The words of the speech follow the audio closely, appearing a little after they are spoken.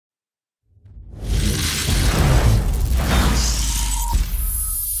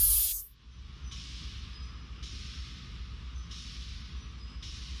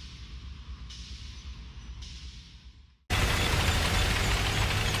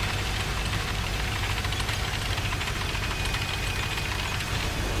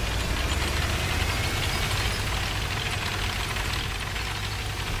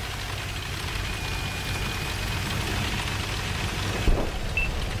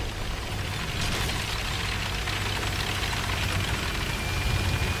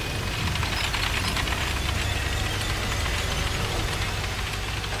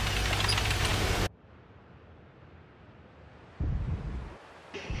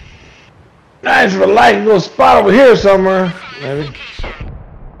Nice for a light little spot over here somewhere. Maybe.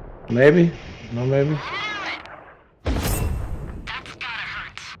 Maybe. No, maybe. That's gotta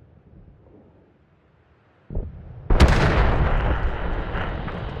hurt.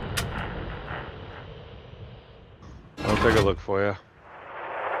 I'll take a look for you.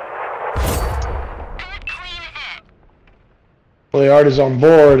 Good clean hit. Well, the art is on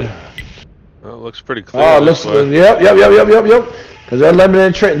board. Well, it looks pretty clear. Oh, it looks good. Yep. Because they're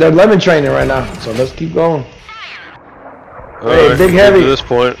lemon training right now. So let's keep going. Hey, right, big heavy. to this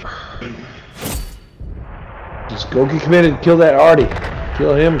point. Just go get committed. Kill that Artie.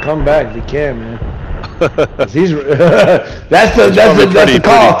 Kill him. Come back if you can, man. He's that's the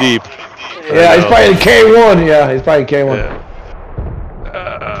call. Pretty deep. Yeah, he's probably in K1. Yeah, he's probably in K1. Yeah.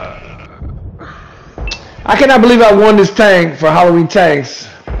 I cannot believe I won this tank for Halloween tanks.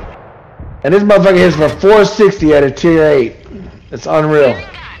 And this motherfucker hits for 460 at a tier 8. It's unreal.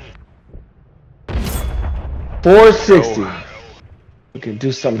 460. Oh. We can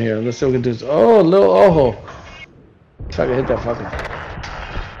do something here. Let's see what we can do. Oh, a little oh. Try to hit that fucking.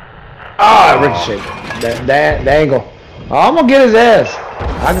 Ah, ricochet. That angle. Oh, I'm gonna get his ass.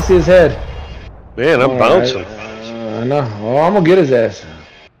 I can see his head. Man, I'm bouncing. I know. Oh, I'm gonna get his ass.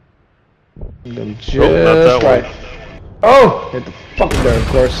 I'm gonna just not that right. one. Oh, hit the fucking there, of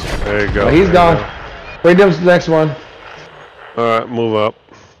course. There you go. Oh, he's gone. Bring him to the next one. Alright, move up.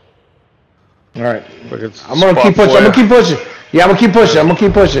 Alright. I'm gonna keep pushing. I'm gonna keep pushing. Yeah, I'm gonna keep pushing. I'm gonna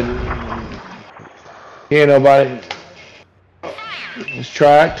keep pushing. He ain't nobody. He's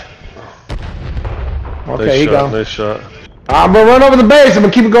tracked. Okay, he gone. Nice shot. I'm gonna run over the base. I'm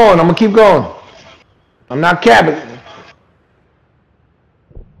gonna keep it going. I'm gonna keep going. I'm not capping.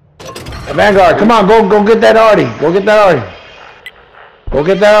 Vanguard, come on, go get that Artie. Go get that Artie. Go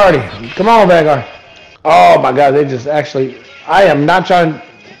get that Artie. Come on, Vanguard. Oh my God, they just actually. I am not trying to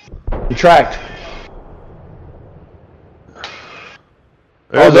retract.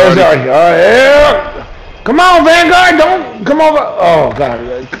 There's Artie. All right, yeah. Come on, Vanguard, don't come over. Oh God.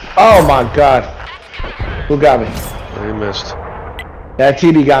 Oh my God. Who got me? He missed. That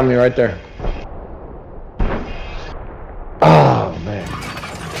TD got me right there. Oh man.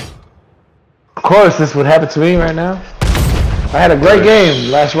 Of course, this would happen to me right now. I had a great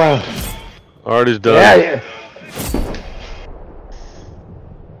game last round. Artie's done. Yeah.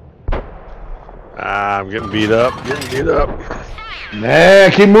 Ah, I'm getting beat up.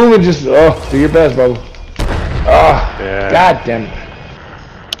 Man, keep moving. Just do your best, bro. Oh, yeah. God damn it.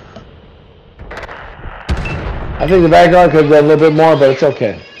 I think the Vanguard could have done a little bit more, but it's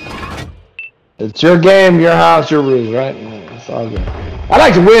okay. It's your game, your house, your rules, right? It's all good. I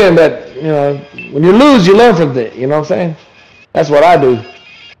like to win, but you know, when you lose, you learn from it. You know what I'm saying? That's what I do.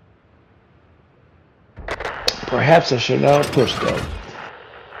 Perhaps I should not push though.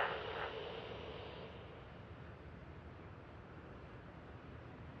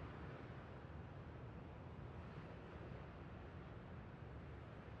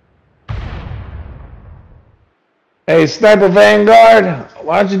 Hey, Sniper Vanguard,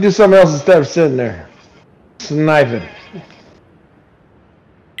 why don't you do something else instead of sitting there sniping?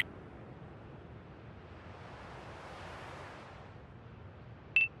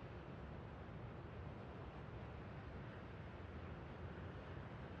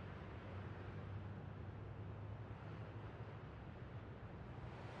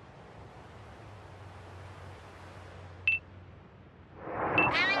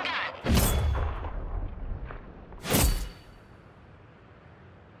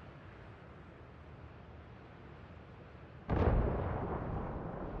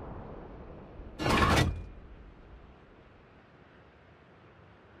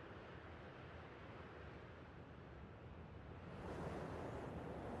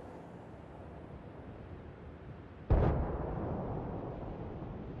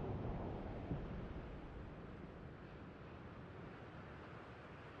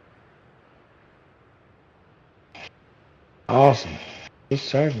 Awesome.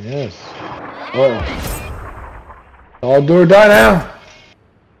 This time, yes. All do or die now.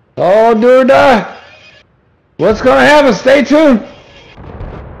 All do or die. What's gonna happen? Stay tuned.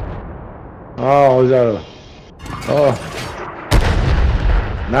 Oh, is that a... Oh.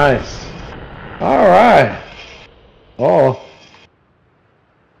 Nice. Alright. Oh.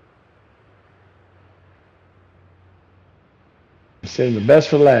 Saving the best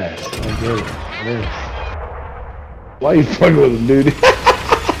for last. I get it. It is. Why are you fucking with him, dude?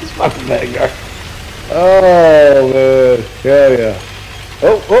 It's fucking Vanguard. Oh, man. Hell yeah.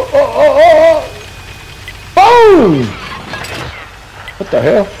 Oh. Boom! What the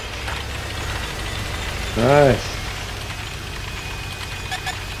hell? Nice.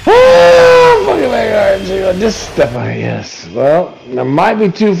 Oh, Vanguard, this stuff, I guess. Well, there might be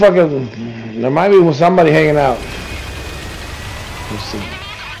there might be somebody hanging out. Let's see.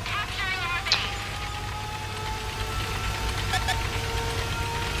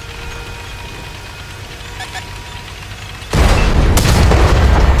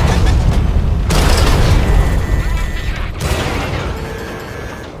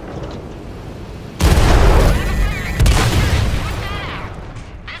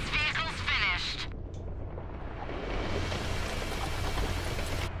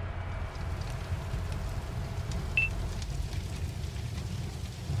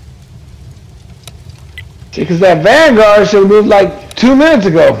 See, because that Vanguard should have moved like 2 minutes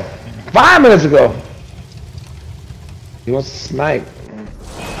ago. 5 minutes ago. He wants to snipe.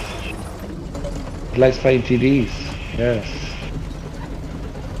 He likes fighting TDs. Yes.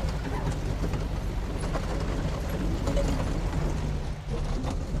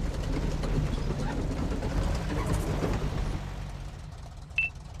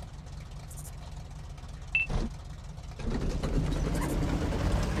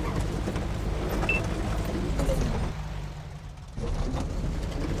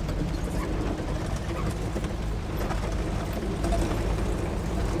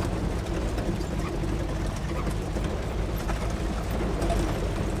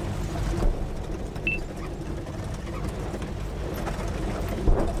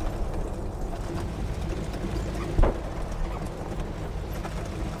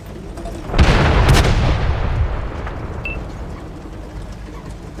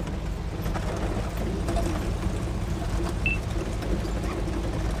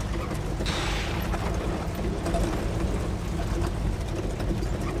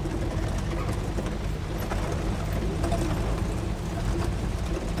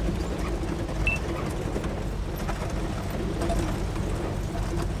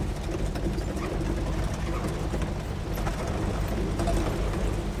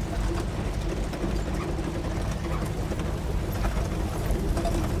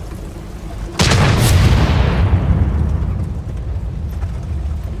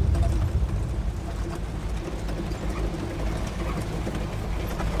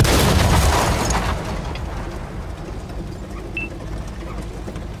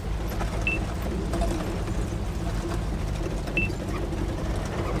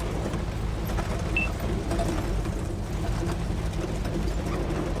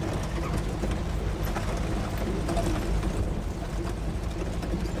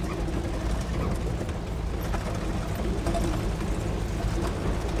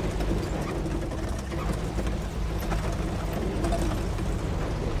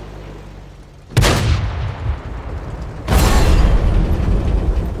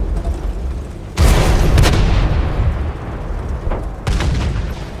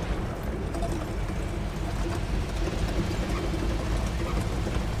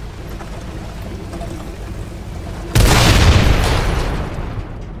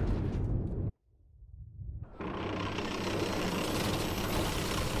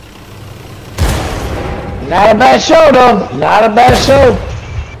 Not a bad show, though. Not a bad show.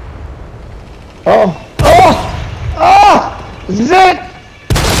 Oh. Oh! Oh! This is it!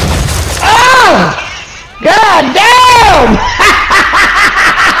 Ah! God damn!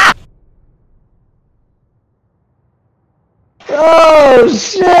 Oh,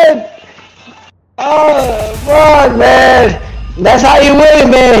 shit! Oh, fuck, man. That's how you win it,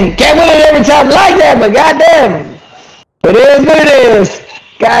 man. Can't win it every time like that, but goddamn. It is what it is.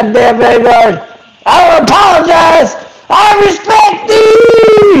 Goddamn, Vanguard. I don't apologize. I respect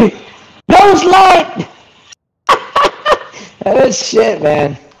thee. Ghost light. Good shit,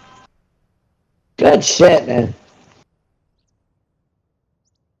 man. Good shit, man.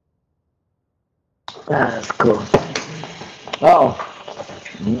 Ah, that's cool. Oh.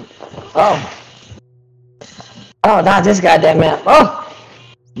 Oh. Oh, not this goddamn map. Oh.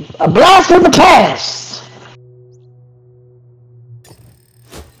 A blast from the past.